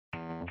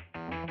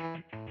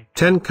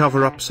10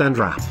 Cover-Ups and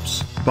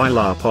Wraps, by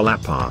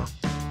Palapa.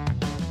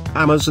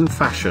 Amazon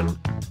Fashion,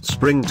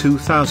 Spring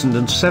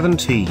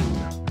 2017.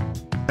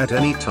 At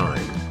any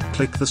time,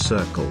 click the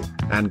circle,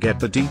 and get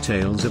the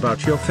details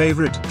about your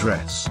favorite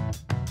dress.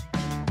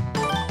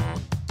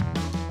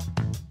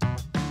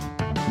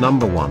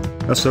 Number 1,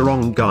 a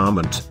sarong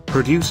garment,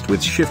 produced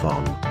with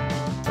chiffon.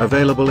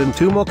 Available in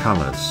 2 more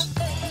colors.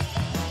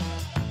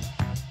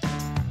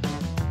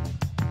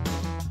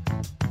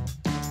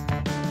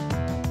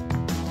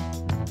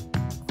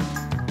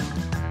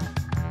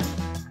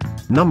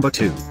 Number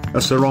 2, a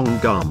sarong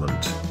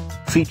garment,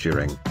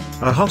 featuring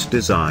a hot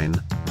design,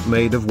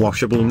 made of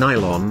washable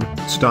nylon,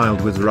 styled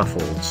with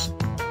ruffles.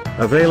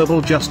 Available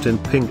just in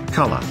pink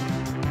color.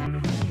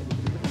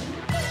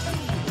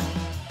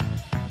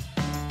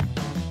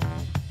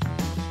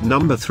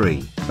 Number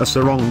 3, a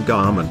sarong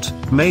garment,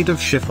 made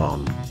of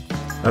chiffon.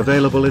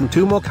 Available in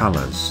 2 more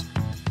colors.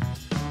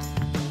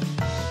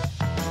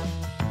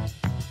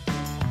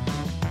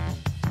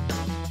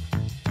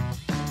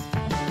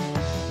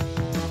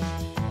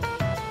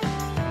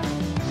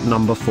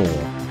 Number 4,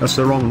 a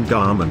sarong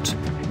garment,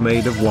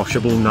 made of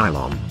washable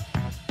nylon.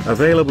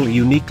 Available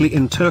uniquely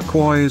in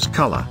turquoise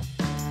color.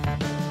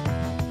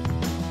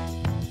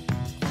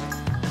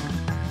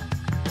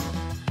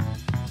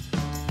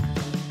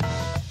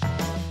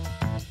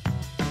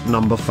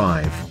 Number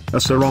 5, a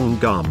sarong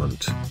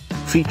garment,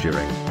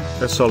 featuring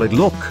a solid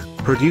look,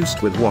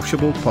 produced with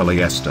washable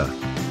polyester.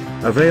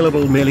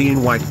 Available merely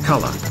in white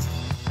color.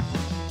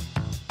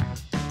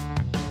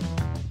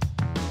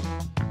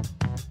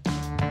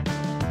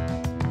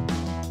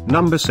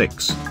 Number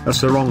 6, a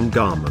sarong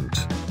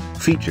garment,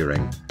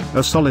 featuring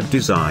a solid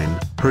design,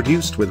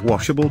 produced with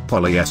washable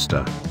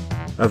polyester.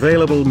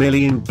 Available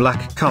merely in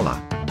black color.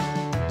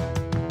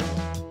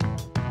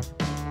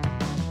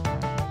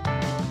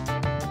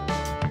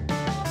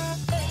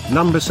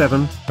 Number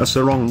 7, a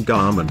sarong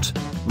garment,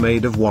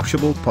 made of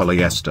washable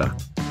polyester.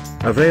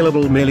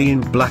 Available merely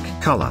in black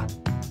color.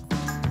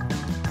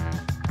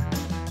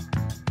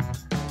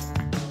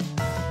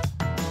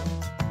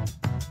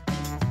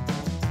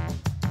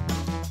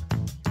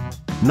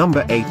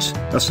 Number 8,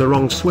 a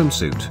sarong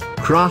swimsuit,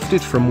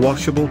 crafted from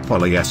washable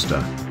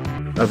polyester.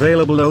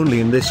 Available only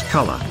in this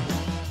color.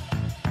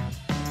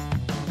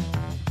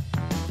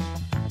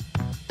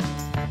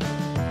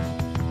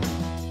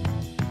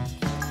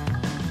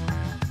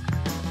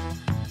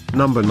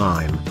 Number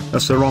 9, a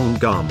sarong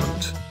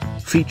garment,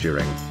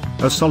 featuring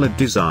a solid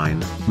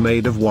design,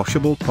 made of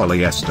washable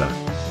polyester.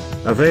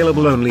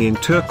 Available only in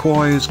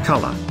turquoise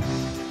color.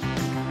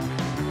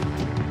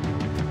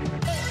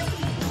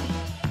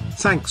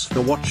 Thanks for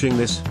watching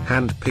this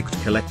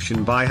hand-picked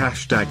collection by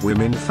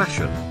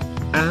 #WomenFashion.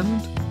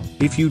 And,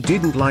 if you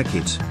didn't like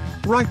it,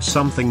 write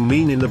something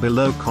mean in the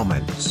below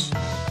comments.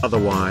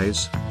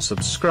 Otherwise,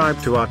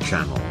 subscribe to our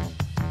channel.